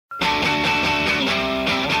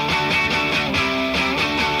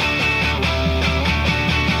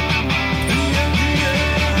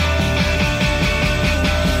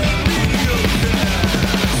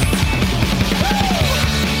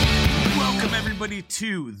everybody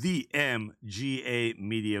to the MGA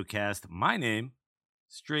MedioCast. My name,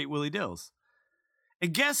 Straight Willie Dills.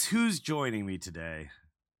 And guess who's joining me today?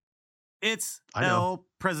 It's El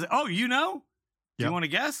President. Oh, you know? Do you want to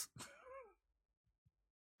guess?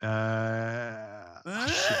 I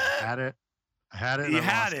had it. You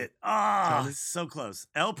had it. Oh, so close.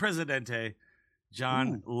 El Presidente,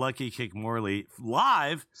 Jon Lucky Kick Morley,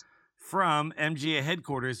 live from MGA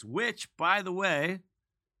headquarters, which, by the way,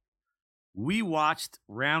 we watched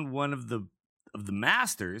round one of the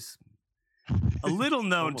Masters, a little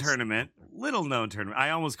known tournament.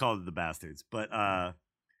 I almost called it the Bastards, but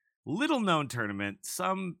little known tournament.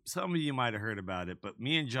 Some of you might have heard about it, but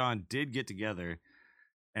me and Jon did get together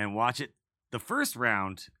and watch it. The first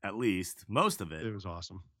round, at least, most of it. It was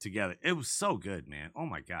awesome. Together. It was so good, man. Oh,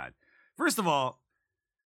 my God. First of all,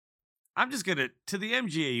 I'm just going to the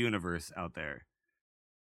MGA universe out there,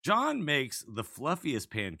 Jon makes the fluffiest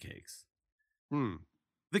pancakes,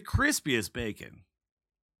 the crispiest bacon,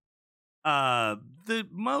 the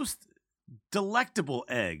most delectable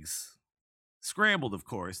eggs, scrambled, of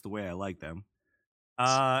course, the way I like them.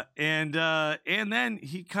 And then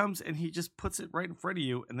he comes and he just puts it right in front of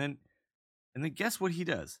you, and then guess what he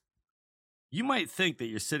does? You might think that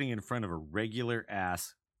you're sitting in front of a regular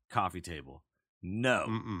ass coffee table.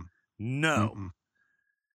 No.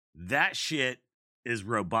 That shit is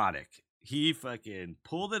robotic. He fucking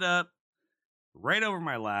pulled it up right over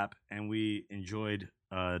my lap, and we enjoyed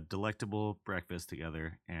a delectable breakfast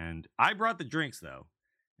together. And I brought the drinks, though,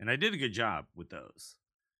 and I did a good job with those.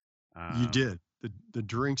 You did. The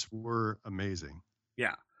drinks were amazing.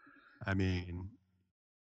 Yeah. I mean,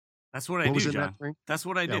 that's what I do, Jon. That's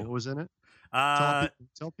what I do. What was in it?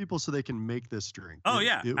 Tell people so they can make this drink.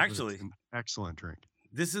 It actually was an excellent drink.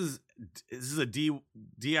 This is a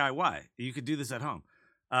DIY. You could do this at home.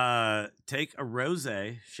 Take a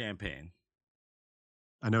rosé champagne.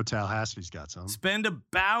 I know Tallahassee's got some. Spend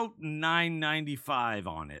about $9.95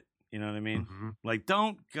 on it. You know what I mean? Mm-hmm. Like,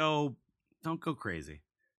 don't go crazy.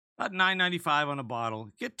 About $9.95 on a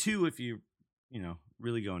bottle. Get two if you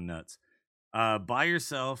really going nuts. Buy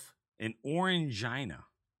yourself an Orangina.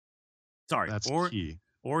 Sorry, that's key.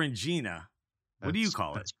 Orangina. What do you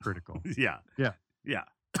call it? That's critical. Yeah.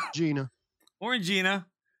 Gina. Orangina.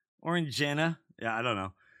 Yeah, I don't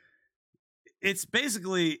know. It's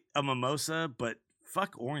basically a mimosa, but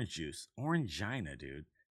fuck orange juice. Orangina, dude.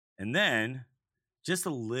 And then just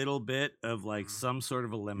a little bit of like some sort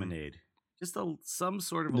of a lemonade. Just some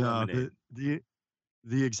sort of a lemonade.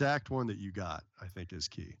 The exact one that you got, I think, is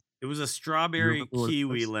key. It was a strawberry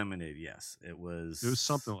kiwi lemonade. Yes, it was. It was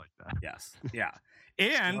something like that. Yes, yeah.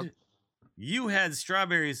 And you had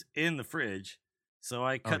strawberries in the fridge, so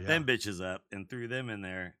I cut them bitches up and threw them in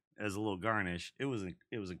there as a little garnish. It was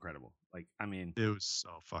incredible. Like, I mean, it was so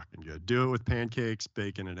fucking good. Do it with pancakes,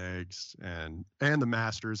 bacon, and eggs, and the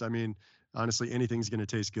Masters. I mean, honestly, anything's gonna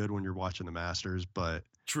taste good when you're watching the Masters. But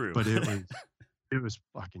true. But it was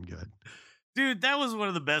fucking good. Dude, that was one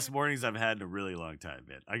of the best mornings I've had in a really long time,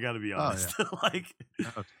 man. I got to be honest. Like,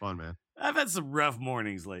 that was fun, man. I've had some rough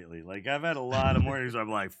mornings lately. Like, I've had a lot of mornings where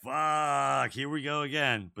I'm like, fuck, here we go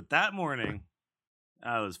again. But that morning,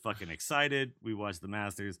 I was fucking excited. We watched the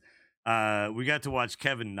Masters. We got to watch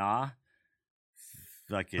Kevin Na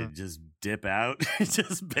fucking just dip out,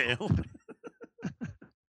 just bail.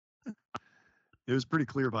 It was pretty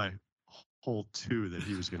clear by hole 2 that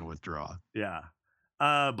he was going to withdraw. Yeah.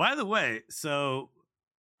 By the way, so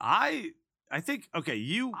I think, okay,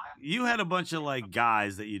 you had a bunch of like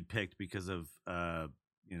guys that you'd picked because of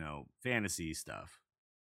fantasy stuff,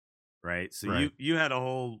 right? So right. you had a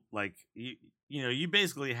whole like you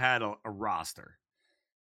basically had a roster.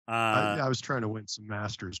 I was trying to win some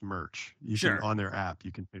Masters merch. Sure. On their app,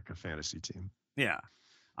 you can pick a fantasy team. Yeah,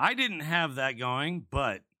 I didn't have that going,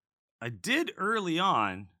 but I did early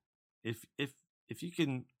on. If you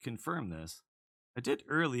can confirm this. I did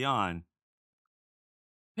early on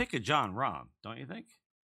pick a Jon Rahm, don't you think?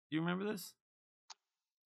 Do you remember this?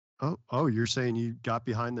 Oh, you're saying you got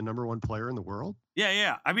behind the number 1 player in the world?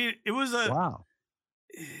 Yeah. I mean, it was wow.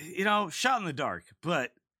 Shot in the dark,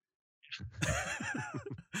 but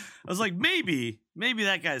I was like, maybe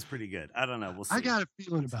that guy's pretty good. I don't know. We'll see. I got a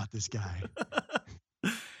feeling about this guy.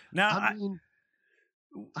 Now,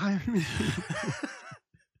 I mean,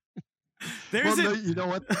 you know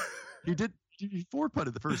what? He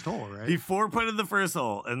 4-putted the first hole, right? He 4-putted the first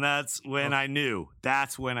hole, and that's when I knew.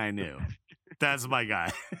 That's when I knew. That's my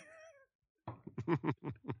guy.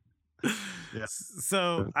 Yeah.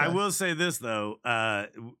 So I will say this, though. I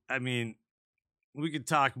mean, we could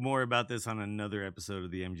talk more about this on another episode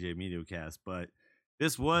of the MGA MedioCast, but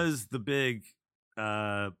this was the big,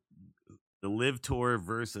 the Live Tour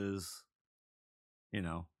versus,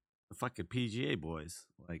 the fucking PGA boys.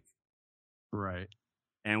 Like, right.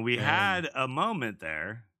 And we had a moment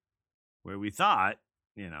there where we thought,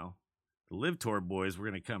 the Live Tour boys were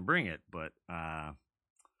going to come bring it, but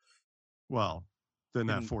well, then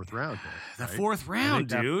that fourth round, the fourth round,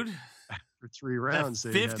 dude. For 3 rounds,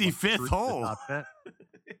 that 55th hole.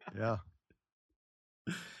 Yeah.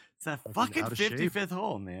 It's that fucking 55th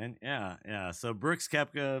hole, man. Yeah. So Brooks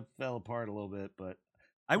Koepka fell apart a little bit, but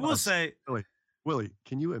I will say, Willie,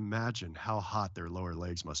 can you imagine how hot their lower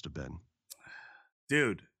legs must have been?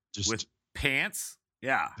 Dude, with pants?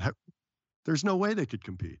 Yeah. There's no way they could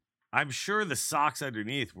compete. I'm sure the socks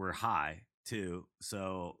underneath were high too.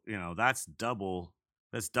 So, that's double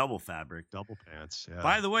fabric. Double pants, yeah.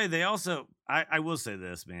 By the way, they also, I will say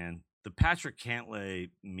this, man. The Patrick Cantlay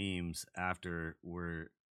memes after were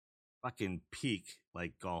fucking peak,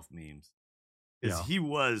 like, golf memes. Because he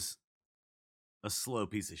was a slow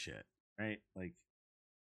piece of shit, right? Like,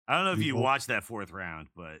 I don't know if you watched that fourth round,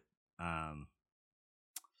 but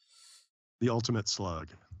the ultimate slug.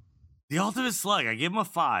 The ultimate slug. I gave him a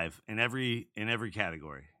 5 in every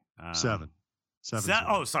category. 7. 7.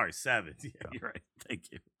 Oh, sorry, 7. Yeah, you're right.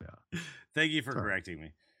 Thank you. Yeah. Thank you for correcting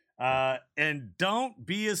me. And don't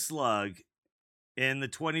be a slug in the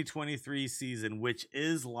 2023 season, which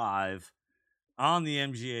is live on the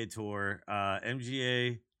MGA Tour,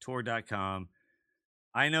 MGAtour.com.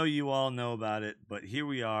 I know you all know about it, but here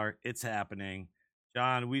we are. It's happening.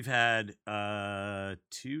 John, we've had 3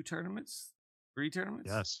 tournaments?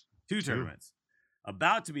 Yes. 2 tournaments.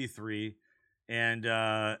 About to be 3. And,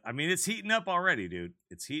 it's heating up already, dude.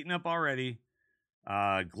 It's heating up already.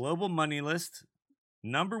 Global money list.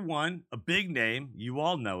 Number 1, a big name. You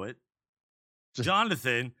all know it.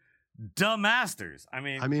 Jonathan, Da Masters. Come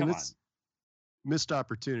on. Missed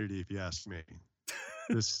opportunity, if you ask me.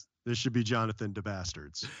 This should be Jonathan Da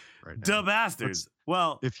Bastards right now. Da Bastards.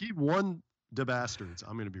 Well, if he won Da Bastards,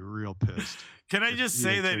 I'm going to be real pissed. Can I just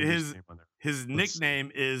say that his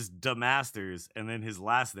nickname is Da Masters, and then his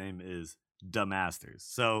last name is Da Masters.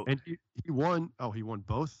 So, and he won. Oh, he won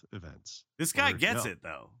both events. This guy gets it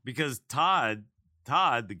though, because Todd,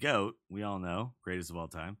 the GOAT, we all know, greatest of all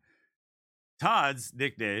time. Todd's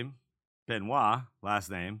nickname, Benoit,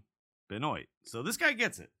 last name, Benoit. So this guy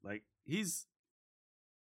gets it. Like, he's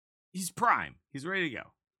prime. He's ready to go.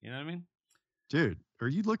 You know what I mean? Dude, are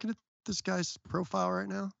you looking at this guy's profile right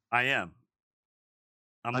now? I am.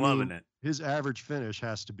 I'm loving it. His average finish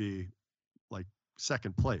has to be like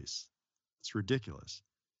second place. It's ridiculous.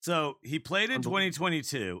 So he played in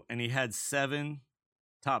 2022 and he had 7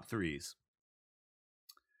 top 3s.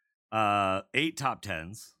 8 top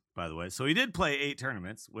 10s, by the way. So he did play 8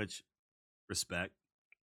 tournaments, which respect.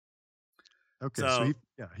 Okay, so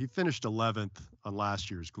he finished 11th on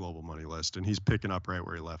last year's global money list, and he's picking up right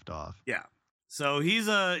where he left off. Yeah. So he's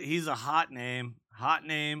a hot name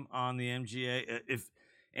on the MGA. If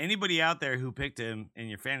anybody out there who picked him in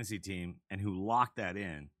your fantasy team and who locked that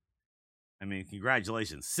in,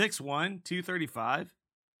 congratulations. 6'1", 235.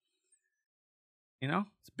 It's a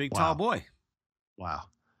big, tall boy. Wow.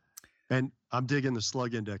 And I'm digging the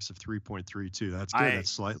slug index of 3.32. That's good.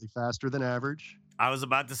 That's slightly faster than average. I was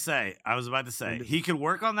about to say he could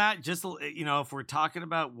work on that. Just, if we're talking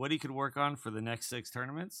about what he could work on for the next 6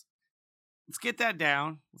 tournaments, let's get that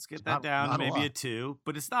down. Maybe a 2,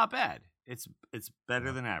 but it's not bad. It's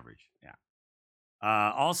better than average. Yeah.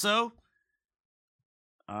 Also,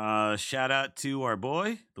 shout out to our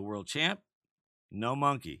boy, the world champ, No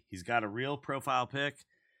Monkey. He's got a real profile pic,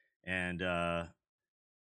 and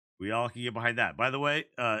we all can get behind that. By the way,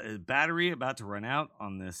 battery about to run out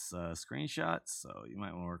on this screenshot, so you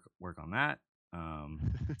might want to work on that.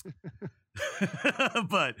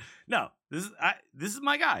 But no, this is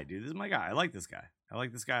my guy, dude. This is my guy. I like this guy.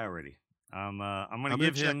 Already. I'm gonna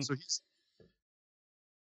give him.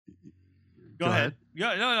 Go ahead.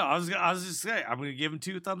 Yeah, no. I was just saying I'm gonna give him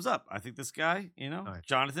 2 thumbs up. I think this guy, right.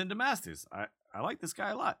 Jonathan Da Masters. I like this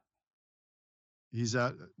guy a lot. He's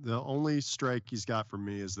the only strike he's got from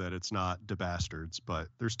me is that it's not Da Bastards, but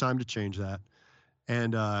there's time to change that.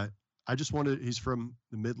 And I just he's from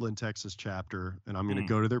the Midland, Texas chapter, and I'm going to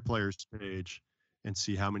go to their players page and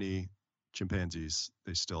see how many chimpanzees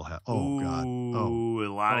they still have. Oh, God. Oh,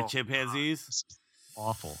 a lot of chimpanzees?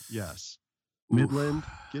 Awful. Yes. Midland,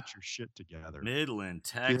 get your shit together. Midland,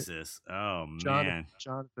 Texas. Man.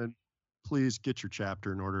 Jonathan, please get your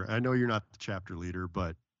chapter in order. I know you're not the chapter leader,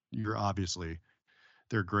 but you're obviously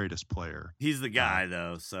their greatest player. He's the guy,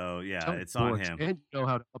 though. So, yeah, it's on him. And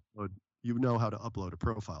you know how to upload a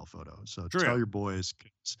profile photo. So True. Tell your boys.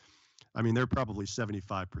 They're probably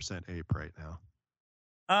 75% ape right now.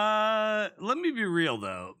 Let me be real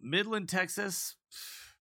though. Midland, Texas,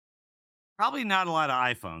 probably not a lot of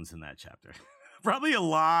iPhones in that chapter. Probably a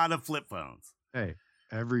lot of flip phones. Hey,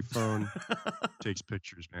 every phone takes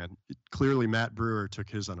pictures, man. Clearly, Matt Brewer took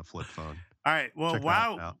his on a flip phone. All right. Well, Check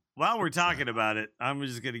that out. while we're talking about it, I'm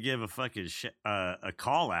just gonna give a fucking a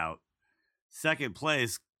call out. Second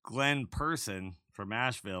place, Glenn Person from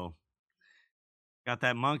Asheville. Got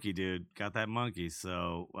that monkey, dude. Got that monkey.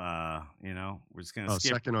 So, we're just gonna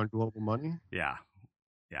skip. Second on Global Money. Yeah.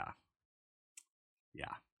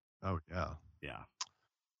 Oh yeah.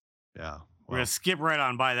 We're gonna skip right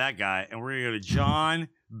on by that guy, and we're gonna go to John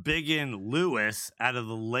Biggin Lewis out of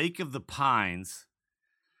the Lake of the Pines.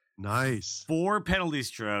 Nice. 4 penalty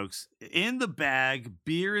strokes in the bag,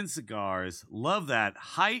 beer and cigars. Love that.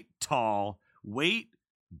 Height, tall, weight,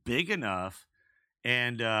 big enough.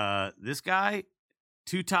 And this guy,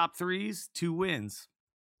 2 top 3s, 2 wins.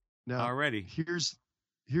 Now already. Here's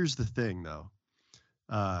the thing though.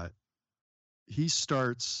 He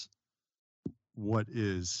starts what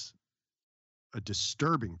is a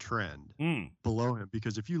disturbing trend below him,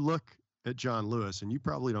 because if you look at John Lewis, and you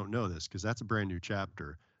probably don't know this because that's a brand new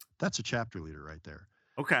chapter, that's a chapter leader right there.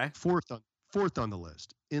 Okay. Fourth on the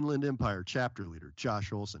list, Inland Empire chapter leader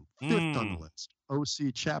Josh Olson. 5th on the list,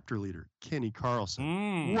 OC chapter leader Kenny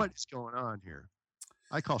Carlson. What is going on here?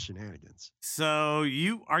 I call shenanigans. So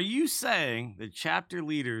are you saying that chapter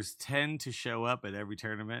leaders tend to show up at every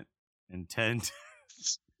tournament and tend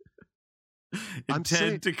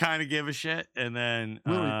to kind of give a shit, and then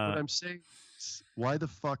Willie, what I'm saying is, why the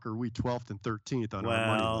fuck are we 12th and 13th on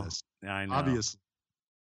our money list? I know. Obviously,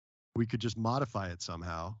 we could just modify it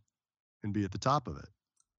somehow and be at the top of it.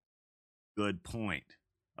 Good point.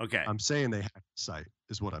 Okay. I'm saying they hack the site,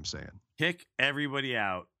 is what I'm saying. Kick everybody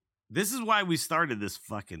out. This is why we started this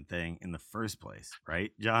fucking thing in the first place,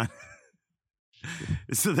 right, John?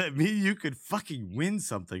 So that you could fucking win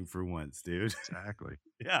something for once, dude. Exactly.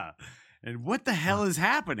 Yeah. And what the hell is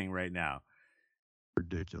happening right now?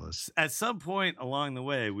 Ridiculous. At some point along the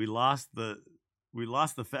way, we lost the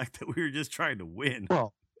fact that we were just trying to win.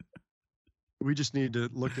 Well, we just need to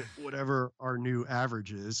look at whatever our new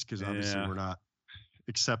average is, because obviously we're not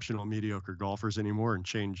exceptional, mediocre golfers anymore, and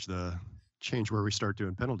change where we start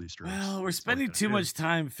doing penalty strokes. Well, we're spending too much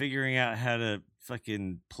time figuring out how to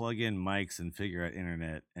fucking plug in mics and figure out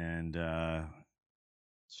internet, and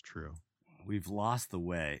it's true. We've lost the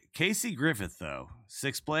way. Casey Griffith, though,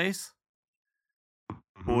 6th place.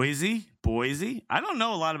 Mm-hmm. Boise. I don't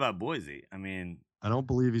know a lot about Boise. I mean, I don't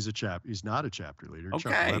believe he's not a chapter leader. Okay.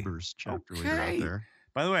 Chuck Weber's chapter leader out there.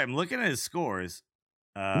 By the way, I'm looking at his scores.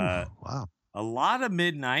 Wow. A lot of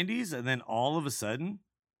mid 90s, and then all of a sudden,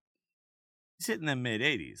 he's hitting the mid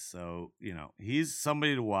 80s. So, he's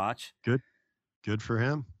somebody to watch. Good for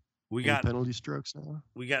him. We got penalty strokes now.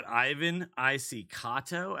 We got Ivan I.C.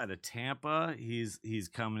 Kato out of Tampa. He's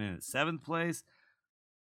coming in at 7th place.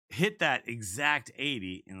 Hit that exact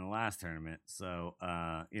 80 in the last tournament. So,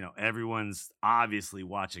 everyone's obviously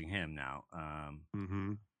watching him now.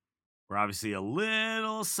 We're obviously a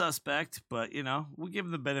little suspect, but, we'll give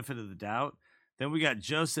him the benefit of the doubt. Then we got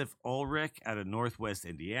Joseph Ulrich out of Northwest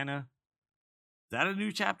Indiana. Is that a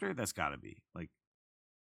new chapter? That's got to be. Like,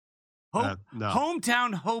 no.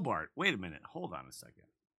 Hometown Hobart. Wait a minute. Hold on a second.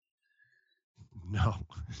 No.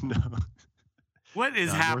 What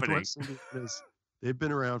is happening? They've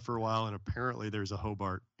been around for a while, and apparently there's a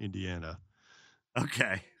Hobart, Indiana.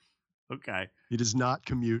 Okay. He does not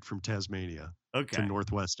commute from Tasmania to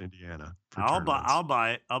Northwest Indiana. I'll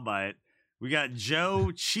buy it. We got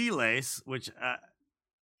Joe Chiles, which I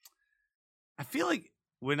feel like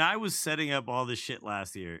when I was setting up all this shit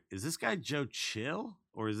last year, is this guy Joe Chill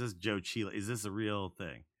or is this Joe Chiles? Is this a real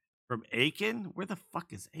thing? From Aiken? Where the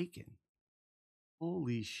fuck is Aiken?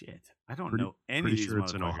 Holy shit. I don't know any of these motherfuckers.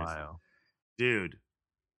 It's in Ohio. Dude.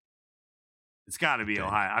 It's got to be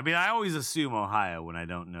Ohio. I mean, I always assume Ohio when I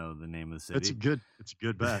don't know the name of the city. It's a good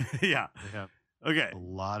bet. Yeah. They have a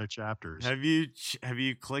lot of chapters. Have you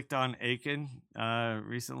clicked on Aiken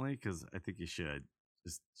recently? Because I think you should.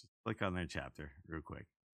 Just click on their chapter real quick.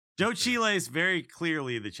 Joe Chile is very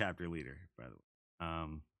clearly the chapter leader, by the way.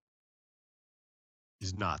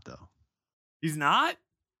 He's not, though. He's not?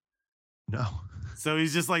 No. So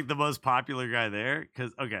he's just like the most popular guy there?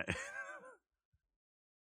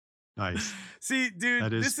 Nice. See,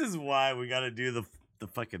 dude, this is why we got to do the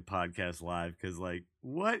fucking podcast live, because, like,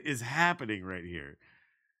 what is happening right here?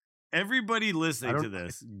 Everybody listening to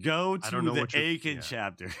this, go to the Aiken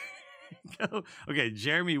chapter. Okay,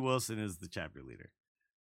 Jeremy Wilson is the chapter leader.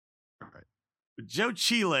 All right. But Joe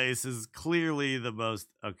Chiles is clearly the most,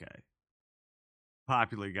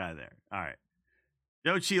 popular guy there. All right.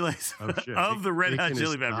 Joe Chiles Oh shit! of the Red Hot Aiken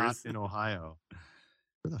Chili is Peppers. not in Ohio.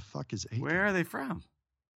 Where the fuck is Aiken? Where are they from?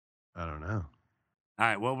 I don't know. All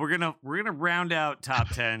right. Well, we're gonna round out top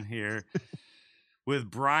 10 here with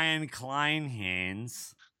Brian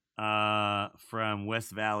Kleinhans from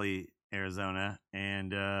West Valley, Arizona,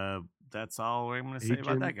 and that's all I'm gonna say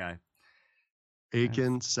about that guy.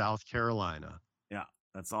 Aiken, South Carolina. Yeah,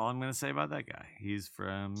 that's all I'm gonna say about that guy. He's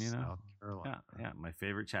from South Carolina. Yeah, my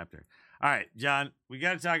favorite chapter. All right, John, we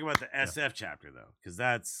got to talk about the SF chapter though, because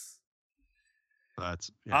that's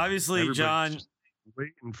obviously John. Just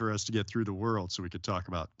waiting for us to get through the world so we could talk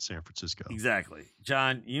about San Francisco. Exactly.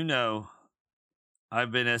 John,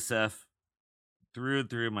 I've been SF through and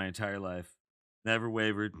through my entire life. Never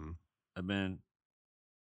wavered. Mm-hmm. I've been,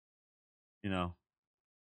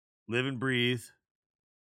 live and breathe.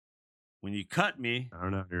 When you cut me, I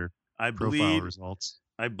don't know your profile results.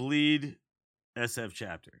 I bleed SF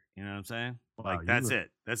chapter. You know what I'm saying? Wow, that's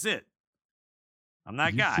it. I'm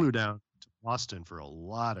that guy. You flew down to Boston for a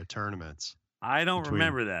lot of tournaments. I don't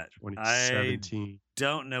remember that. 2017. I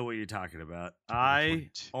don't know what you're talking about.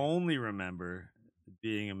 I only remember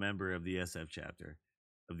being a member of the SF chapter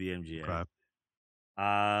of the MGA. Okay.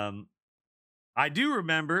 I do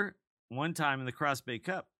remember one time in the Cross Bay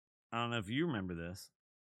Cup. I don't know if you remember this.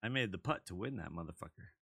 I made the putt to win that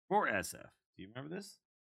motherfucker for SF. Do you remember this?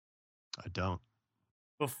 I don't.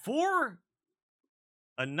 Before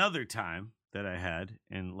another time that I had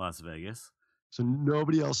in Las Vegas. So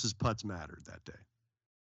nobody else's putts mattered that day?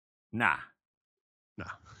 Nah. No.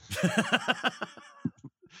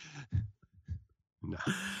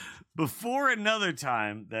 Before another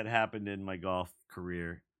time that happened in my golf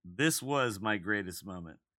career, this was my greatest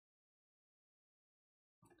moment.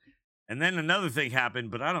 And then another thing happened,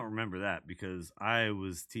 but I don't remember that because I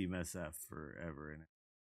was Team SF forever.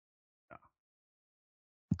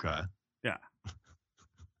 Okay. Yeah.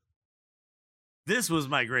 This was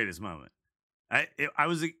my greatest moment. It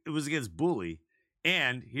was against Bully,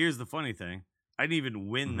 and here's the funny thing: I didn't even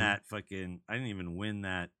win that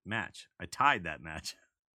match. I tied that match,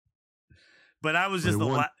 but I was just you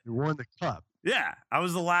won the cup. Yeah, I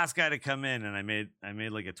was the last guy to come in, and I made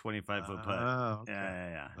like a 25-foot putt. Okay.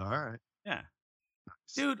 Yeah. All right. Yeah,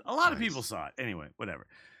 dude, a lot of people saw it. Anyway, whatever.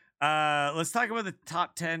 Let's talk about the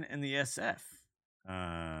top 10 in the SF,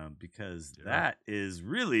 because that is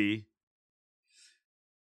really.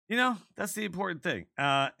 That's the important thing.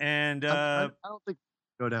 I don't think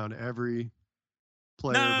go down every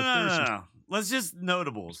player. No. Let's just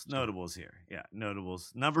notables here. Yeah,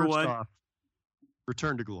 notables. Number First one, off,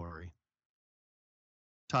 return to glory.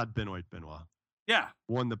 Todd Benoit. Yeah,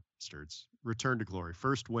 won the Bastards. Return to glory.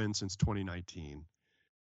 First win since 2019.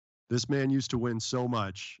 This man used to win so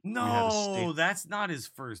much. No, that's not his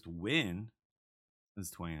first win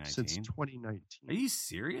since 2019. Since 2019. Are you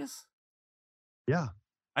serious? Yeah.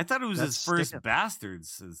 I thought it was his first Bastards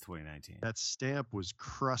since 2019. That stamp was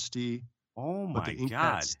crusty. Oh my but the ink God.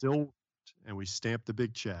 pad still worked, and we stamped the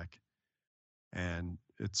big check. And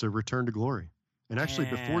it's a return to glory. And actually,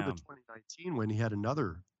 before the 2019 win, he had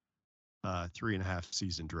another 3.5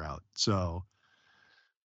 season drought. So,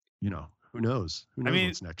 who knows? Who knows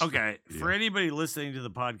what's next? Okay, for anybody listening to the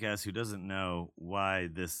podcast who doesn't know why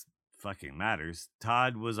this fucking matters,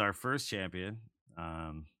 Todd was our first champion.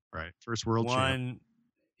 Right, first world champ.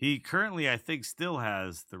 He currently, I think, still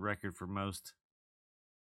has the record for most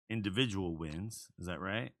individual wins. Is that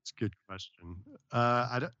right? It's a good question.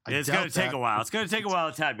 It's going to take a while. It's going to take a while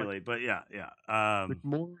to tabulate, but yeah.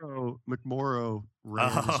 McMorrow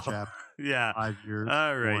ran his chapter. Yeah. 5 years.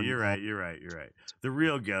 All right. You're right. The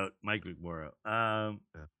real GOAT, Mike McMorrow.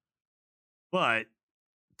 But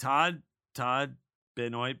Todd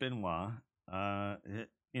Benoit,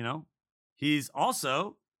 he's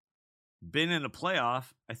also been in a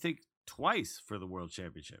playoff, I think, twice for the World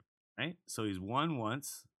Championship, right? So he's won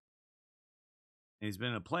once, and he's been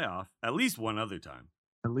in a playoff at least one other time.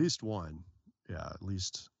 At least one. Yeah, at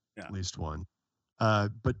least one.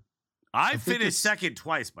 But I finished second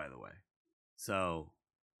twice, by the way. So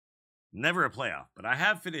never a playoff, but I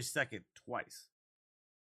have finished second twice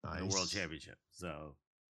in the World Championship. So,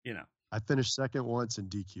 I finished second once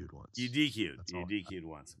and DQ'd once. You DQ'd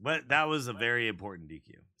once. But that was a very important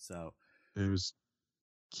DQ. So it was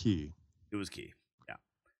key. Yeah.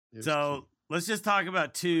 So let's just talk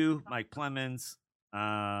about two, Mike Plemons.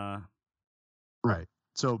 Right.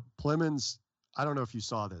 So Plemons, I don't know if you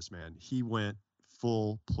saw this, man. He went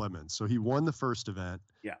full Plemons. So he won the first event.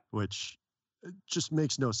 Yeah. Which just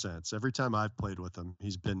makes no sense. Every time I've played with him,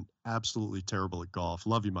 he's been absolutely terrible at golf.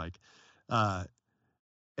 Love you, Mike.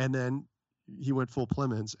 And then he went full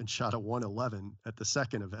Plemons and shot a 111 at the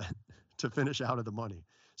second event to finish out of the money.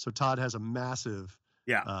 So Todd has a massive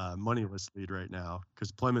moneyless lead right now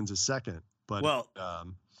because Plemons is second. But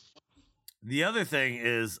the other thing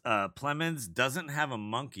is Plemons doesn't have a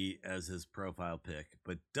monkey as his profile pick,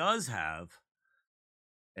 but does have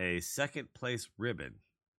a second place ribbon,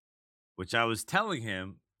 which I was telling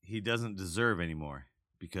him he doesn't deserve anymore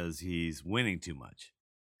because he's winning too much.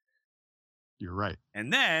 You're right.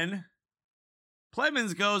 And then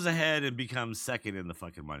Plemons goes ahead and becomes second in the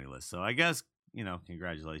fucking money list. So I guess,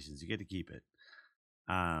 congratulations. You get to keep it.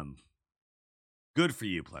 Good for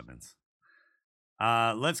you, Plemons.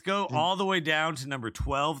 Let's go all the way down to number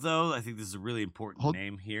 12, though. I think this is a really important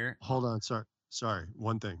name here. Hold on. Sorry.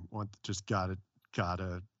 One thing. Just gotta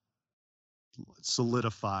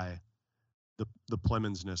solidify the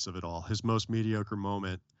Plemonsness of it all. His most mediocre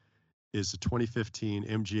moment is the 2015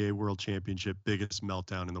 MGA World Championship, biggest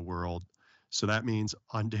meltdown in the world. So that means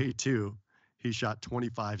on day 2, he shot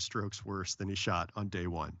 25 strokes worse than he shot on day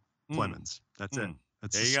 1. Plemons. That's it.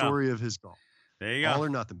 That's the story of his golf. There you go. All or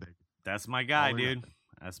nothing, baby. That's my guy, dude. Nothing.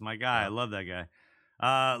 That's my guy. Yeah. I love that guy.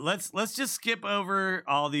 Let's just skip over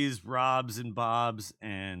all these Robs and Bobs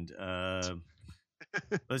and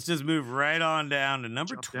let's just move right on down to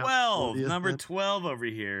number 12. Number 12 over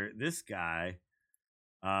here. This guy,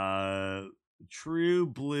 true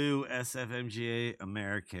blue SFMGA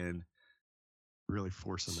American. Really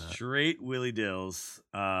forcing that. Straight Willie Dills.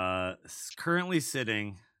 Currently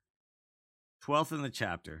sitting 12th in the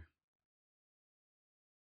chapter.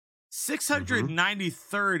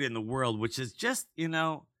 693rd in the world, which is just,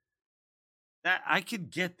 that I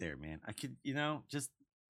could get there, man. I could, just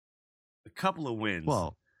a couple of wins.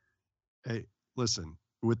 Well, hey, listen,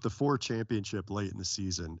 with the 4 championship late in the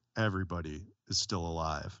season, everybody is still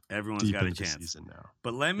alive. Everyone's got a chance now.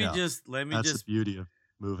 But let me just that's the beauty of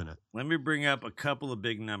moving it. Let me bring up a couple of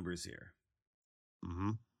big numbers here.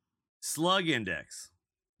 Mm-hmm. Slug index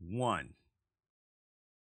 1.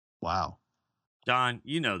 Wow. John,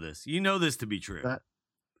 you know this. You know this to be true.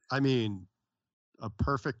 A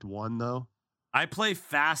perfect 1 though. I play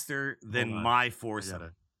faster than my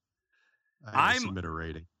foursome. I submit a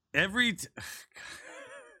rating.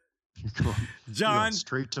 John,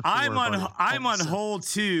 straight to 4, I'm on hole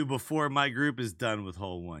 2 before my group is done with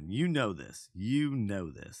hole 1. You know this.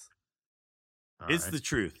 It's the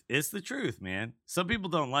truth. It's the truth, man. Some people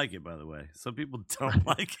don't like it, by the way. Some people don't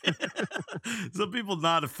like it. Some people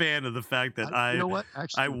not a fan of the fact that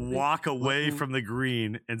I walk away from the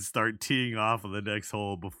green and start teeing off on the next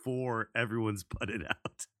hole before everyone's putted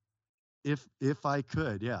out. If I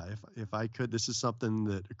could, if I could, this is something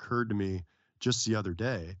that occurred to me just the other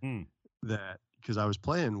day that because I was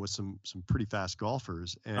playing with some pretty fast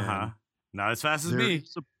golfers and not as fast as me.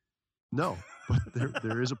 But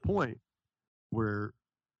there is a point where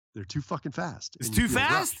they're too fucking fast. It's too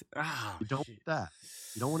fast? Oh, you don't want that.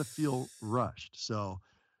 You don't want to feel rushed. So,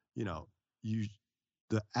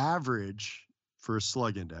 the average for a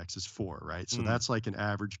slug index is 4, right? So that's like an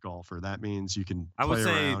average golfer. That means you can play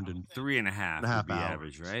around and 3.5 would be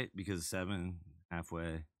average, right? Because 7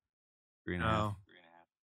 halfway, 3.5. No,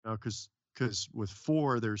 because with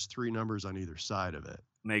 4, there's 3 numbers on either side of it.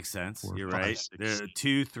 Makes sense. 4, You're 5, right. 6, There are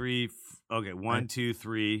 2, 3. Okay, 1, 2,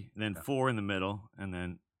 3, then 4 in the middle, and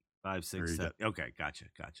then 5, 6, 7. Okay, gotcha.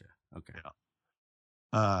 Okay.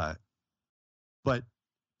 Yeah. But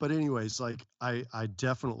anyways, like I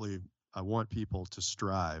definitely want people to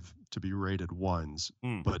strive to be rated 1s,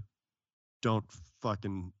 but don't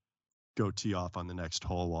fucking go tee off on the next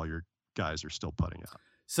hole while your guys are still putting out.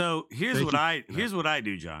 So here's what I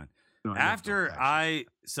do, John. No, I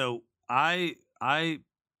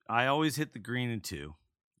always hit the green in 2.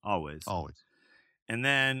 Always. And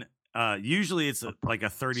then usually it's like a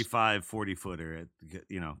 35, 40 footer,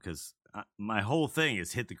 because my whole thing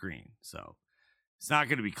is hit the green. So it's not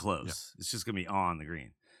going to be close. Yeah. It's just going to be on the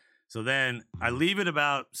green. So then I leave it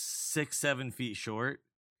about 6, 7 feet short.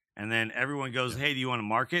 And then everyone goes, hey, do you want to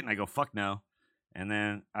mark it? And I go, fuck no. And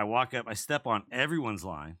then I walk up, I step on everyone's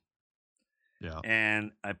line. Yeah.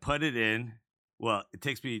 And I put it in. Well, it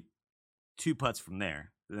takes me 2 putts from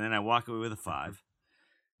there. And then I walk away with a 5.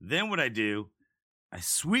 Then what I do, I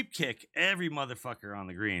sweep kick every motherfucker on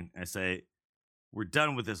the green. I say, we're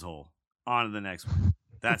done with this hole. On to the next one.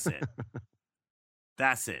 That's it.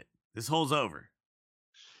 That's it. This hole's over.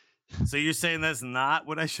 So you're saying that's not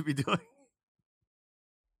what I should be doing?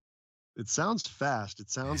 It sounds fast. It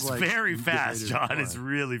sounds like very fast, John. It's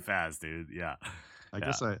really fast, dude. Yeah. I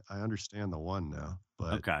guess I understand the 1 now.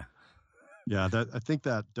 But okay. Yeah, I think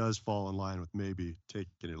that does fall in line with maybe taking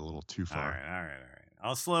it a little too far. All right.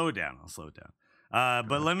 I'll slow it down.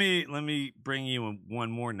 But let me bring you one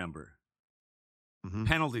more number. Mm-hmm.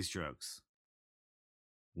 Penalty strokes,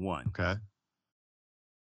 1. Okay.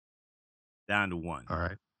 Down to 1. All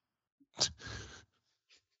right.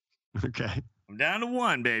 Okay. I'm down to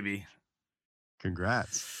 1, baby.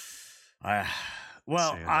 Congrats. I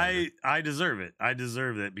Sandbagger. deserve it. I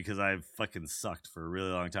deserve it because I've fucking sucked for a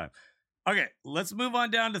really long time. Okay, let's move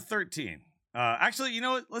on down to 13. Actually, you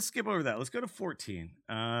know what? Let's skip over that. Let's go to 14.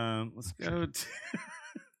 Let's go to...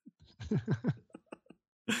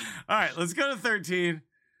 All right, let's go to 13.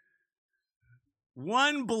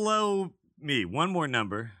 1 below me. One more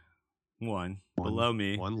number. 1 below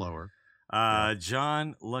me. 1 lower.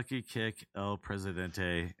 Jon Lucky Kick El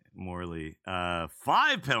Presidente Morley. 5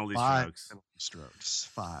 penalty 5 strokes. penalty strokes.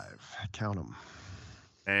 5. Count them.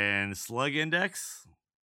 And slug index?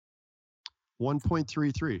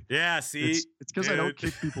 1.33. Yeah, see? It's because I don't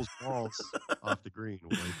kick people's balls off the green.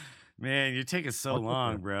 Like, man, you're taking so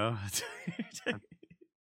long, bro. You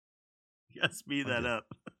gotta speed that up.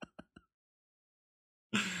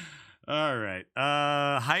 All right.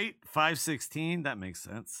 Height 5'16". That makes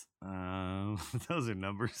sense. Those are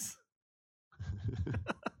numbers.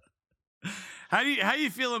 How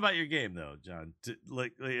you feel about your game though, John?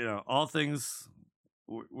 All things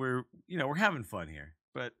we're having fun here,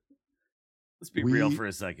 but let's be real for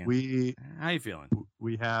a second. How you feeling?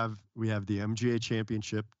 We have the MGA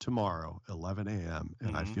Championship tomorrow, 11 a.m.,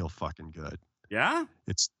 and I feel fucking good. Yeah?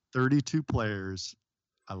 It's 32 players.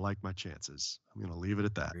 I like my chances. I'm going to leave it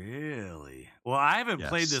at that. Really? Well, I haven't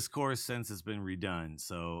played this course since it's been redone,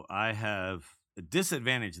 so I have a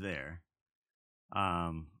disadvantage there.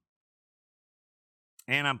 And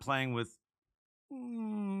I'm playing with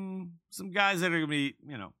some guys that are going to be,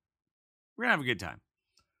 we're going to have a good time.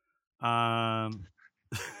 I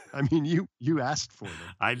mean, you asked for them.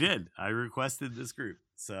 I did. I requested this group,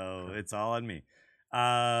 so it's all on me.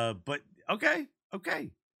 But okay.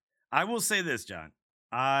 I will say this, John.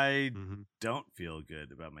 I don't feel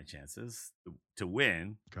good about my chances to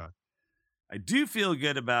win. Okay. I do feel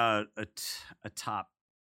good about a top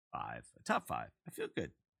 5. A top 5. I feel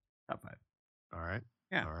good. Top 5. All right.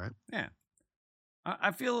 Yeah. All right. Yeah.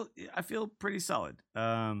 I feel pretty solid.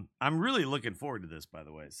 I'm really looking forward to this, by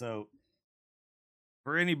the way. So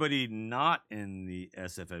for anybody not in the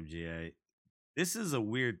SFMGA, this is a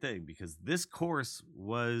weird thing because this course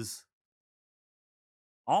was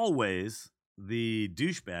always the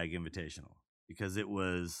douchebag invitational because it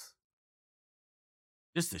was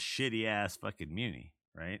just a shitty ass fucking muni,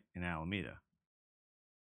 right? In Alameda.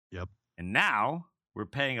 Yep. And now we're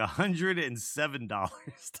paying $107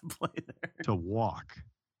 to play there. To walk.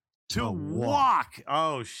 To walk.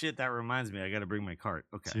 Oh shit, that reminds me. I got to bring my cart.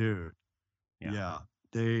 Okay. Dude. Yeah.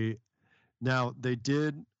 They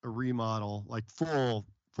did a remodel, like full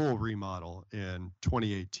remodel in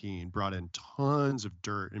 2018, brought in tons of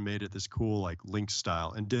dirt and made it this cool like link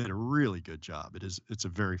style and did a really good job. It's a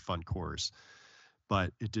very fun course,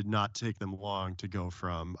 but it did not take them long to go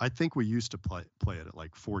from, I think we used to play it at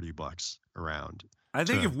like $40 a round. I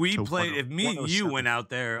think if me and you went out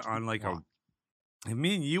there on like a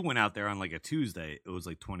Tuesday, it was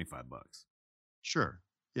like $25. Sure.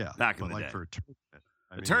 Yeah. Back in the day. For a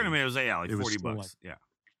tournament. Tournament, it was like $40. Like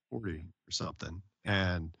 40 or something.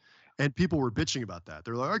 And people were bitching about that.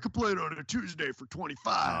 They're like, I could play it on a Tuesday for 25.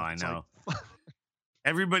 Oh, I know. Like,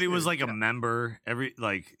 everybody was like a member. They were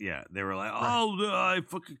like, I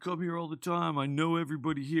fucking come here all the time. I know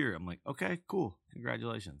everybody here. I'm like, okay, cool.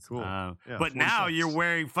 Congratulations. Cool. But now you're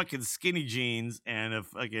wearing fucking skinny jeans and a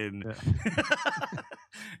fucking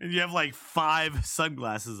and you have like 5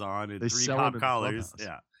 sunglasses on and 3 pop collars.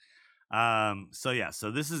 Yeah.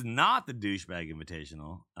 So this is not the douchebag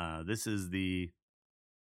invitational. This is the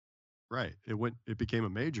right. It became a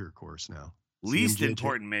major course now. Least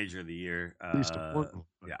important major of the year. Least important.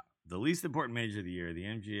 Yeah. The least important major of the year, the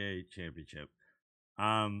MGA Championship.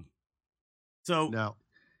 So now,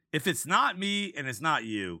 if it's not me and it's not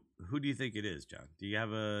you, who do you think it is, John? Do you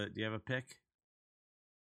have a pick?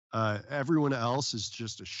 Everyone else is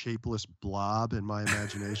just a shapeless blob in my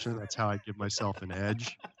imagination. That's how I give myself an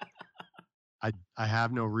edge. I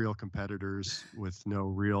have no real competitors with no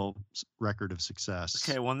real record of success.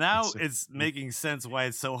 Okay, well now it's making sense why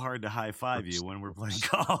it's so hard to high five you when we're playing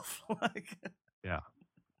golf. Yeah.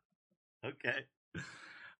 Okay.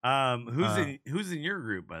 Who's in your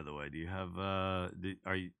group, by the way? Do you have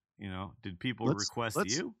did people request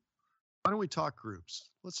you? Why don't we talk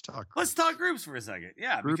groups? Let's talk groups. Let's talk groups for a second.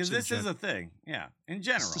 Yeah, groups because this is a thing. Yeah, in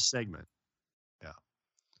general. It's a segment. Yeah.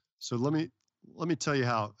 So let me tell you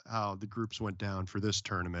how the groups went down for this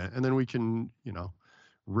tournament, and then we can,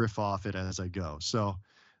 riff off it as I go. So I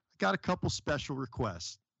got a couple special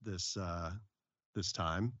requests this this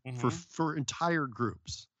time Mm-hmm. for entire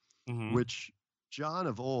groups, Mm-hmm. which Jon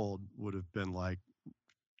of old would have been like,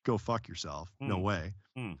 go fuck yourself. No way.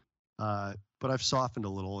 But I've softened a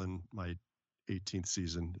little in my 18th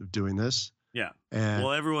season of doing this. Yeah. And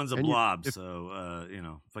well, everyone's a and blob, so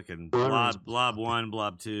fucking blob 1,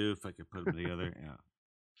 blob 2, if I could put them together.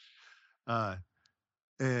 Yeah.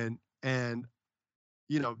 And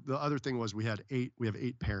the other thing was we have 8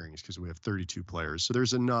 pairings because we have 32 players. So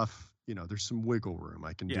there's enough, there's some wiggle room.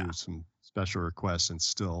 I can do some special requests and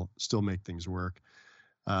still make things work.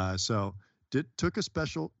 So took a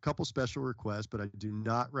couple special requests, but I do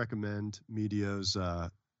not recommend Medios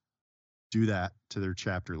do that to their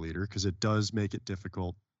chapter leader because it does make it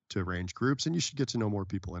difficult to arrange groups, and you should get to know more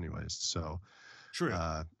people anyways. So true.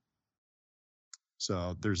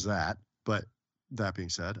 So there's that. But that being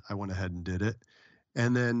said, I went ahead and did it.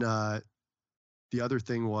 And then the other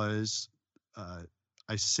thing was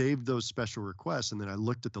I saved those special requests, and then I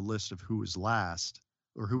looked at the list of who was last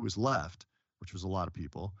or who was left, which was a lot of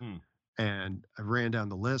people. And I ran down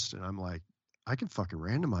the list, and I'm like, I can fucking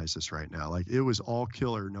randomize this right now. Like, it was all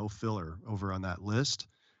killer, no filler over on that list.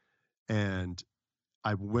 And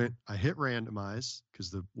I hit randomize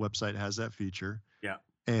because the website has that feature. Yeah.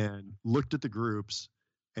 And looked at the groups,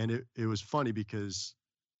 and it was funny because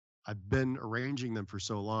I've been arranging them for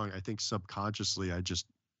so long. I think subconsciously I just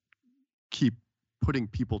keep putting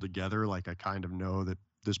people together. Like, I kind of know that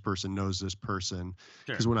this person knows this person.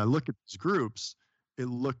 Because when I look at these groups, it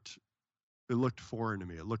looked foreign to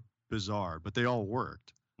me. It looked bizarre, but they all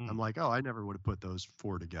worked. I'm like, oh, I never would have put those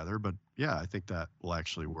 4 together, but yeah, I think that will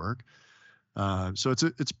actually work. So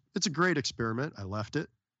it's a great experiment. I left it.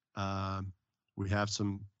 We have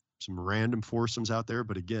some random foursomes out there,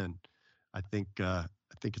 but again, I think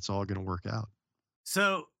it's all going to work out.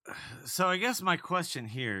 So I guess my question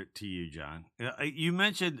here to you, Jon, you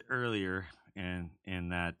mentioned earlier in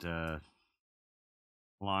that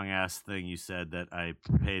long ass thing you said that I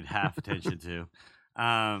paid half attention to,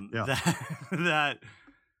 that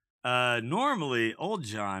normally old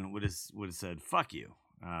Jon would have said, "Fuck you,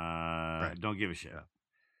 don't give a shit." Yeah.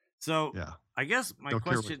 So I guess my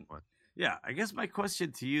question, I guess my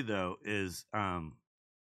question to you though is,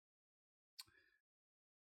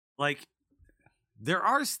 like, there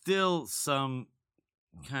are still some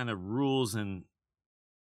kind of rules and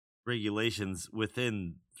regulations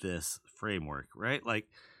within this framework, right? Like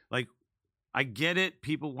I get it.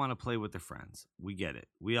 People want to play with their friends. We get it.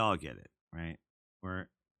 We all get it, right? We're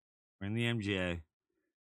in the MGA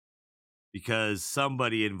because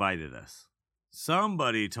somebody invited us.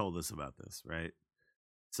 Somebody told us about this, right?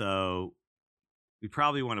 So we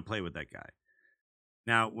probably want to play with that guy.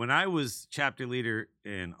 Now, when I was chapter leader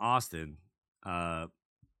in Austin, I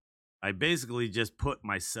basically just put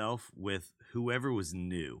myself with whoever was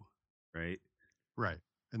new, right? Right.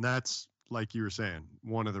 And that's, like you were saying,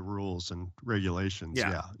 one of the rules and regulations.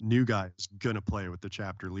 Yeah. New guy is going to play with the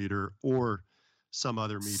chapter leader or some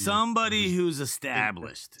other media. Somebody who's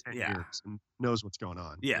established. Years and knows what's going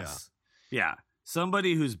on. Yes. Yeah.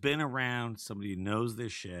 Somebody who's been around, somebody who knows their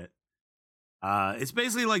shit. It's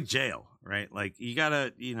basically like jail, right? Like you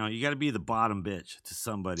gotta be the bottom bitch to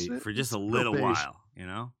somebody for just a little while,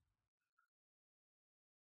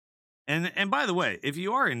 And by the way, if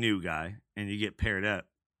you are a new guy and you get paired up,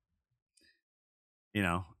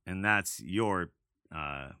 and that's your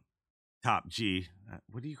top G,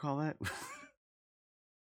 what do you call that?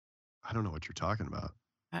 I don't know what you're talking about.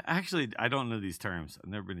 Actually, I don't know these terms. I've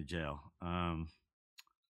never been to jail.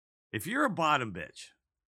 If you're a bottom bitch,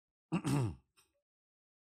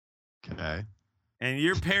 okay, and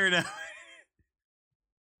you're paired up,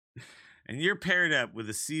 with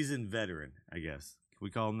a seasoned veteran, I guess. Can we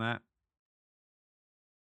call him that?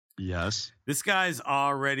 Yes. This guy's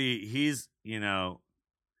already,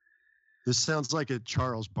 this sounds like a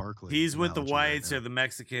Charles Barkley. He's with the whites or the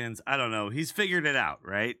Mexicans. I don't know. He's figured it out,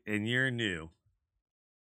 right? And you're new.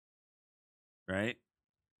 Right?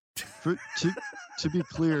 To be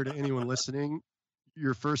clear to anyone listening,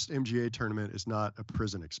 your first MGA tournament is not a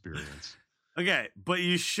prison experience. Okay, but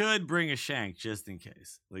you should bring a shank just in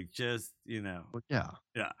case. Like, just, Well, yeah.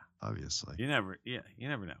 Obviously. You never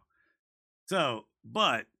know. So,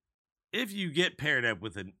 but if you get paired up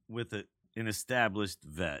with an established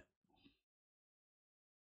vet,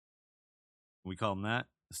 we call him that,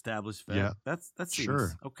 established vet. Yeah, that seems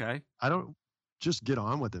sure. Okay. I don't just get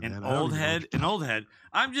on with it, man. An old head.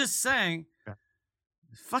 I'm just saying,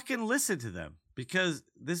 fucking listen to them, because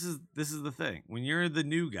this is the thing. When you're the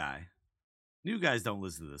new guy, new guys don't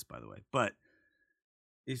listen to this, by the way, but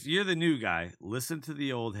if you're the new guy, listen to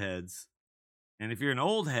the old heads, and if you're an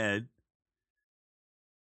old head,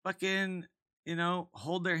 fucking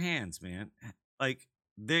hold their hands, man. Like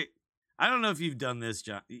I don't know if you've done this,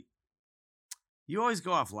 John. You always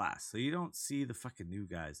go off last, so you don't see the fucking new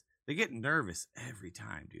guys. They get nervous every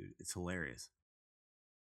time, dude. It's hilarious.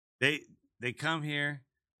 They come here,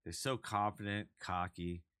 they're so confident,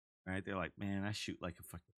 cocky, right? They're like, man, I shoot like a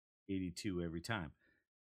fucking 82 every time.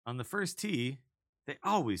 On the first tee, they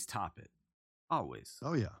always top it. Always.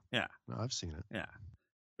 Oh, yeah. Yeah. No, I've seen it. Yeah.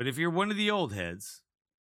 But if you're one of the old heads,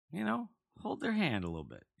 hold their hand a little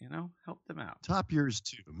bit, help them out. Top yours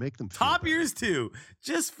too. Make them feel top better. yours too.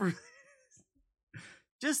 Just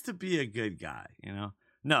to be a good guy,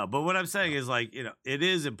 No, but what I'm saying is like, it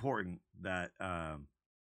is important that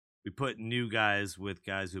we put new guys with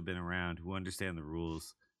guys who've been around, who understand the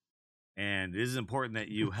rules. And it is important that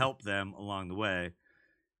you help them along the way.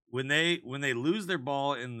 When they lose their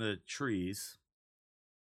ball in the trees,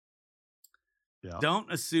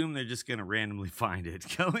 don't assume they're just going to randomly find it.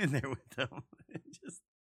 Go in there with them. Just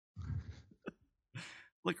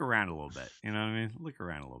look around a little bit. You know what I mean? Look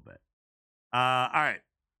around a little bit. All right.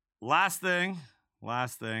 Last thing,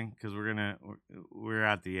 because we're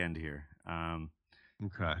at the end here.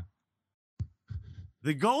 Okay.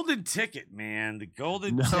 The golden ticket, man. The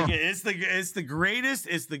golden ticket. It's the greatest.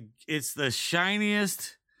 It's the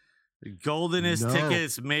shiniest, the goldenest ticket.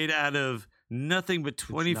 It's made out of nothing but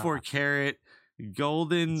 24 karat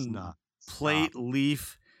golden plate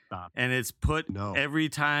leaf. And it's put every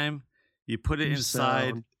time you put it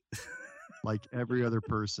inside. Like every other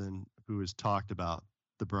person who has talked about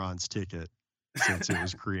the bronze ticket since it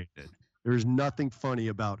was created. There's nothing funny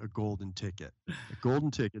about a golden ticket. A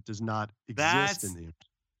golden ticket does not exist in the.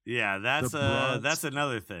 Yeah, that's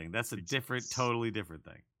another thing. That's a totally different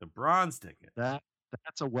thing. The bronze ticket.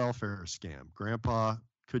 That's a welfare scam. Grandpa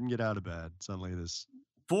couldn't get out of bed. Suddenly this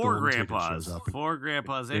four grandpas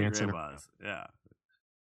and grandpas. Yeah.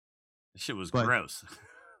 This shit was gross.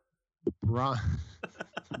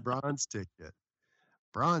 The bronze ticket,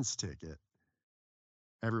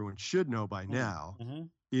 everyone should know by now,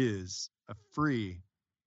 is a free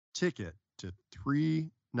ticket to 3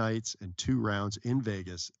 nights and 2 rounds in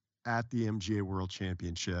Vegas at the MGA World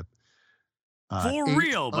Championship. For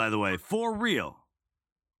real, by the way. For real.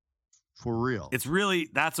 For real.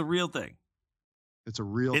 That's a real thing. It's a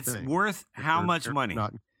real thing. It's worth how much money?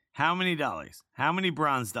 How many dollars? How many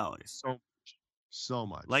bronze dollars? So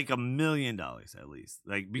much. Like $1 million at least.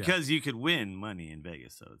 Like, because you could win money in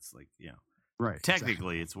Vegas. So it's like, right.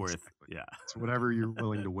 Technically it's worth, it's whatever you're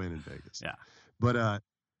willing to win in Vegas. Yeah. But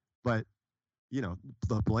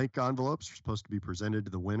the blank envelopes are supposed to be presented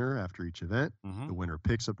to the winner after each event. The winner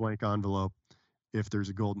picks a blank envelope. If there's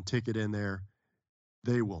a golden ticket in there,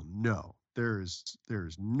 they will know. There's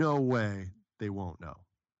no way they won't know.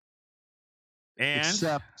 And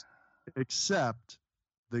except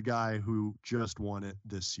the guy who just won it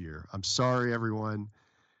this year. I'm sorry, everyone.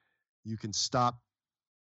 You can stop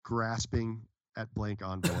grasping at blank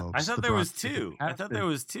envelopes. I thought there was 2. I thought there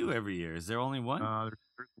was 2 every year. Is there only 1?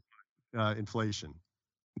 Inflation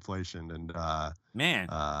and man.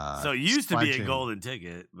 So it used to be a golden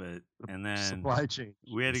ticket, and then supply chain.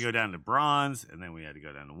 We had to go down to bronze, and then we had to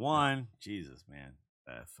go down to 1. Jesus, man,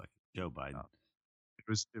 fucking Joe Biden.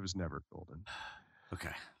 It was never golden.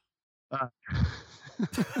 Okay.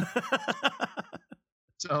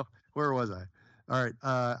 So where was I? All right.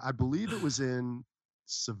 I believe it was in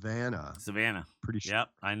Savannah. Pretty sure. Yep.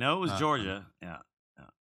 I know it was Georgia. Yeah.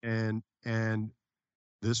 And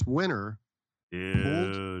this winner,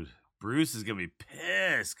 dude, Bruce is gonna be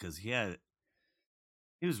pissed because he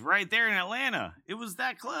was right there in Atlanta. It was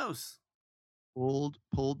that close. Pulled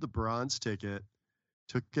the bronze ticket,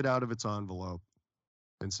 took it out of its envelope,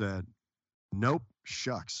 and said, "Nope,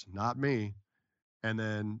 shucks, not me." And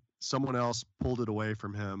then someone else pulled it away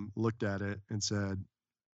from him, looked at it, and said,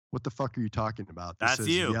 "What the fuck are you talking about?" This says,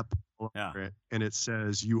 you. Yep. Yeah. And it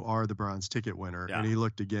says, "You are the bronze ticket winner." Yeah. And he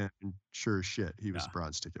looked again, and sure as shit, he was the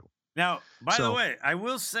bronze ticket winner. Now, by the way, I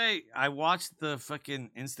will say, I watched the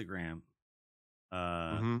fucking Instagram,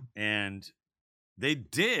 and they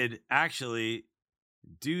did actually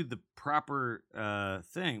do the proper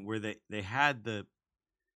thing where they had the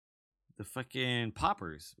fucking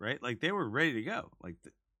poppers, right? Like they were ready to go. Like,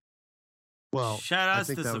 shout outs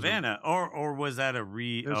to Savannah, or was that that was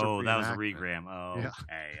a regram? Oh, yeah.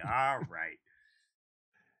 Okay, all right.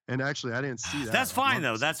 And actually, I didn't see that. That's fine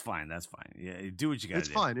though. That's fine. Yeah, do what you got to do. It's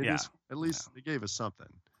fine. It is. At least they gave us something,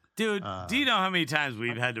 dude. Do you know how many times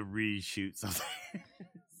we've had to reshoot something?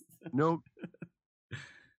 No.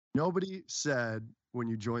 Nobody said when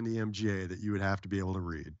you joined the MGA that you would have to be able to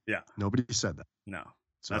read. Yeah. Nobody said that. No.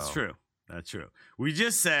 So. That's true. We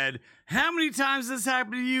just said, how many times this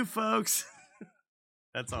happened to you folks?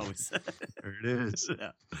 That's all we said. There it is.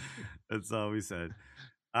 Yeah, that's all we said.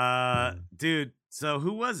 Dude, so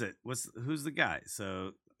who was it? Who's the guy?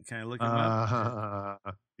 So can I look him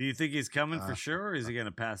up? Do you think he's coming for sure, or is he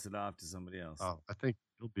gonna pass it off to somebody else? Oh, I think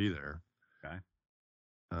he'll be there. Okay.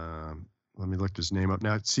 Let me look his name up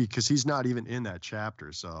now. See, because he's not even in that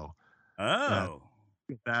chapter, so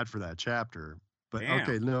bad for that chapter. But damn.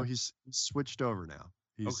 Okay, no, he's switched over now.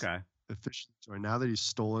 He's officially joined. Now that he's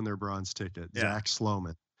stolen their bronze ticket, Zach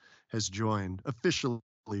Sloman has officially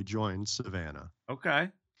joined Savannah. Okay.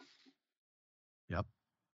 Yep.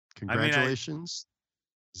 Congratulations,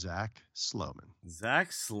 Zach Sloman.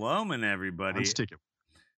 Zach Sloman, everybody. Bronze ticket.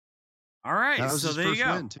 All right, so there you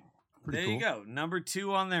go. There you go. Number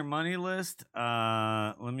 2 on their money list.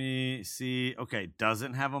 Let me see. Okay,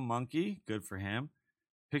 doesn't have a monkey. Good for him.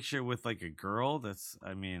 Picture with like a girl. That's,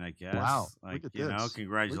 I guess. Wow. Like, look at this.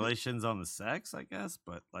 Congratulations on the sex, I guess.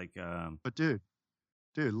 But like, But dude,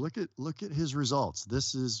 look at his results.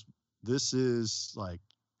 This is like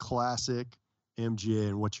classic MGA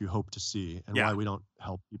and what you hope to see, and why we don't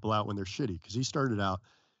help people out when they're shitty. Because he started out.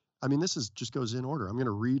 This just goes in order. I'm going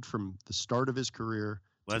to read from the start of his career.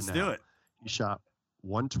 Let's do it. He shot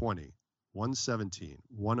 120, 117,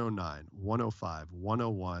 109, 105,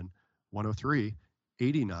 101, 103,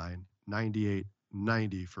 89, 98,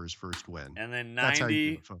 90 for his first win. And then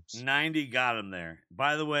 90 got him there.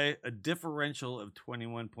 By the way, a differential of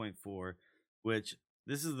 21.4, which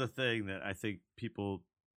this is the thing that I think people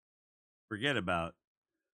forget about.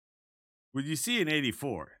 When you see an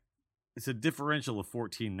 84, it's a differential of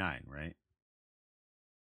 14.9, right?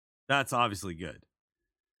 That's obviously good.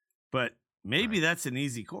 But maybe that's an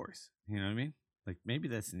easy course. You know what I mean? Like, maybe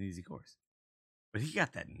that's an easy course. But he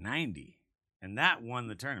got that 90, and that won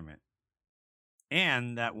the tournament.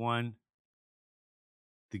 And that won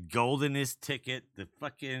the goldenest ticket, the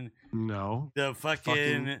fucking bejeweled,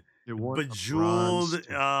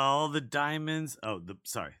 all the diamonds. Oh, the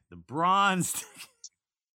bronze ticket.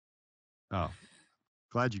 Oh,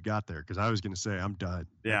 glad you got there, because I was going to say I'm done.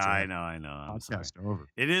 Yeah, I know. I'm sorry. Over.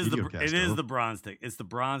 It is the bronze ticket. It's the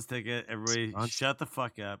bronze ticket. Everybody, shut the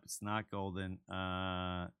fuck up. It's not golden.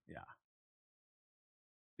 Yeah,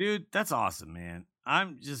 dude, that's awesome, man.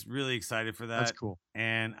 I'm just really excited for that. That's cool,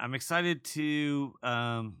 and I'm excited to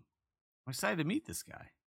meet this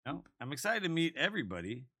guy. I'm excited to meet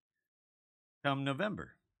everybody come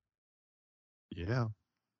November. Yeah,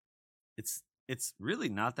 it's really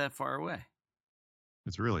not that far away.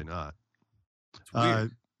 It's really not. It's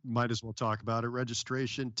weird. Might as well talk about it.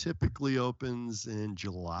 Registration typically opens in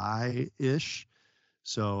July-ish.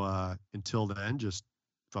 So until then, just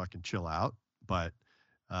fucking chill out. But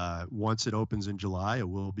once it opens in July, it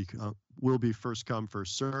will be first come,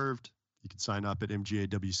 first served. You can sign up at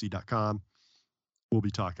mgawc.com. We'll be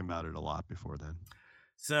talking about it a lot before then.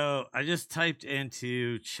 So I just typed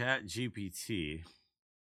into ChatGPT.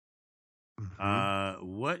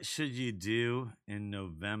 What should you do in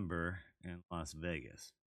November in Las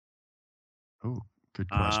Vegas? Oh, good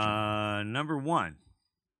question. Number 1.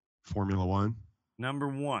 Formula One. Number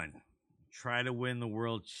 1. Try to win the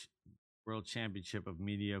world championship of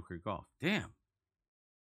mediocre golf. Damn,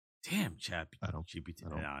 ChatGPT.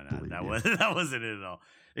 No, that wasn't it at all.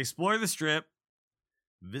 Explore the Strip.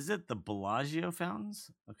 Visit the Bellagio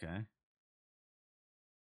fountains. Okay.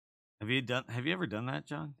 Have you ever done that,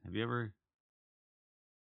 John? Have you ever?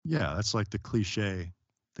 Yeah, that's like the cliche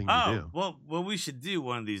thing to do. Well, what we should do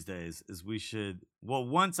one of these days is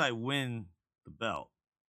once I win the belt,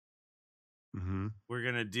 we're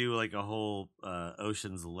going to do like a whole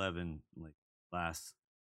Ocean's 11 like last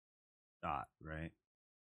shot, right?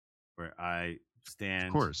 Where I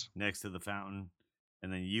stand next to the fountain,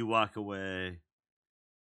 and then you walk away,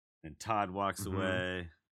 and Todd walks away.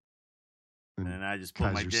 And then I just pull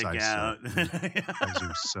my dick out.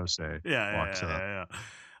 Kaiser Sose walks up.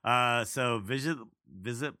 Yeah. So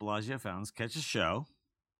visit Bellagio Fountains, catch a show.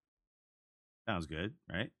 Sounds good,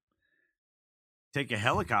 right? Take a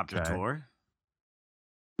helicopter tour.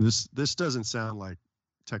 This doesn't sound like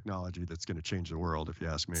technology that's going to change the world, if you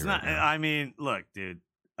ask me. It's not. I mean, look, dude.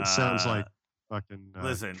 It sounds like fucking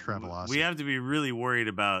listen. Travelocity. We have to be really worried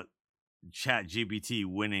about ChatGPT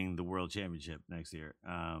winning the world championship next year.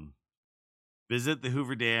 Visit the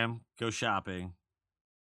Hoover Dam, go shopping,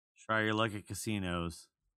 try your luck at casinos,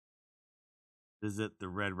 visit the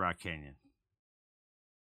Red Rock Canyon.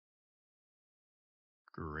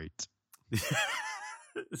 Great.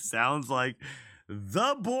 Sounds like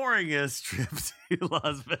the boringest trip to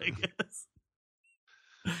Las Vegas.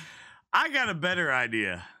 I got a better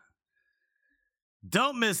idea.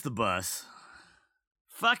 Don't miss the bus.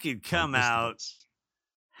 Fucking come out.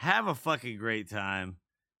 Have a fucking great time.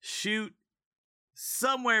 shoot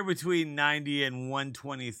somewhere between 90 and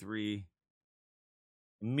 123.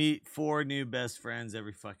 Meet 4 new best friends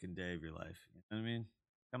every fucking day of your life. You know what I mean?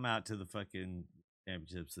 Come out to the fucking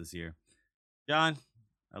championships this year. Jon,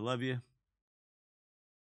 I love you.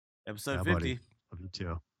 Episode 50. Buddy. Love you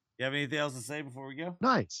too. You have anything else to say before we go?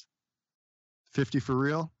 Nice. 50 for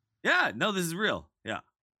real? Yeah, no, this is real. Yeah.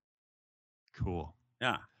 Cool.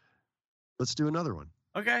 Yeah. Let's do another one.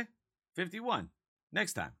 Okay. 51.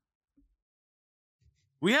 Next time.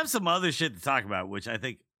 We have some other shit to talk about, which I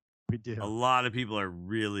think we do. A lot of people are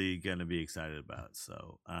really going to be excited about.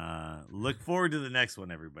 So look forward to the next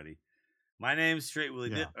one, everybody. My name's Straight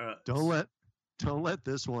Willie. Yeah. Don't let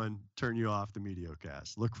this one turn you off the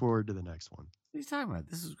MedioCast. Look forward to the next one. What are you talking about?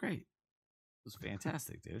 This was great. It was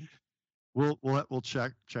fantastic, dude. We'll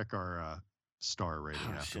check our star rating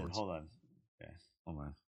afterwards. Shit, hold on. Okay, hold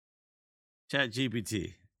on.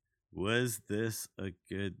 ChatGPT, was this a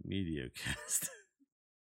good MedioCast?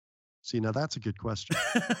 See, now that's a good question.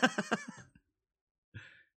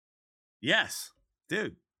 Yes,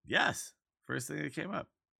 dude. Yes. First thing that came up.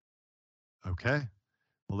 Okay.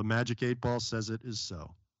 Well, the Magic 8 Ball says it is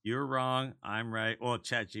so. You're wrong. I'm right. Well,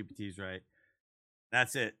 ChatGPT's right.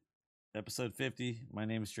 That's it. Episode 50. My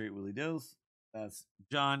name is Straight Willie Dills. That's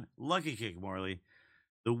Jon Lucky Kick Morley,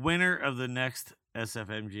 the winner of the next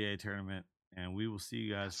SFMGA tournament. And we will see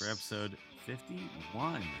you guys for episode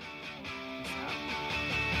 51. Peace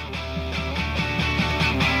out.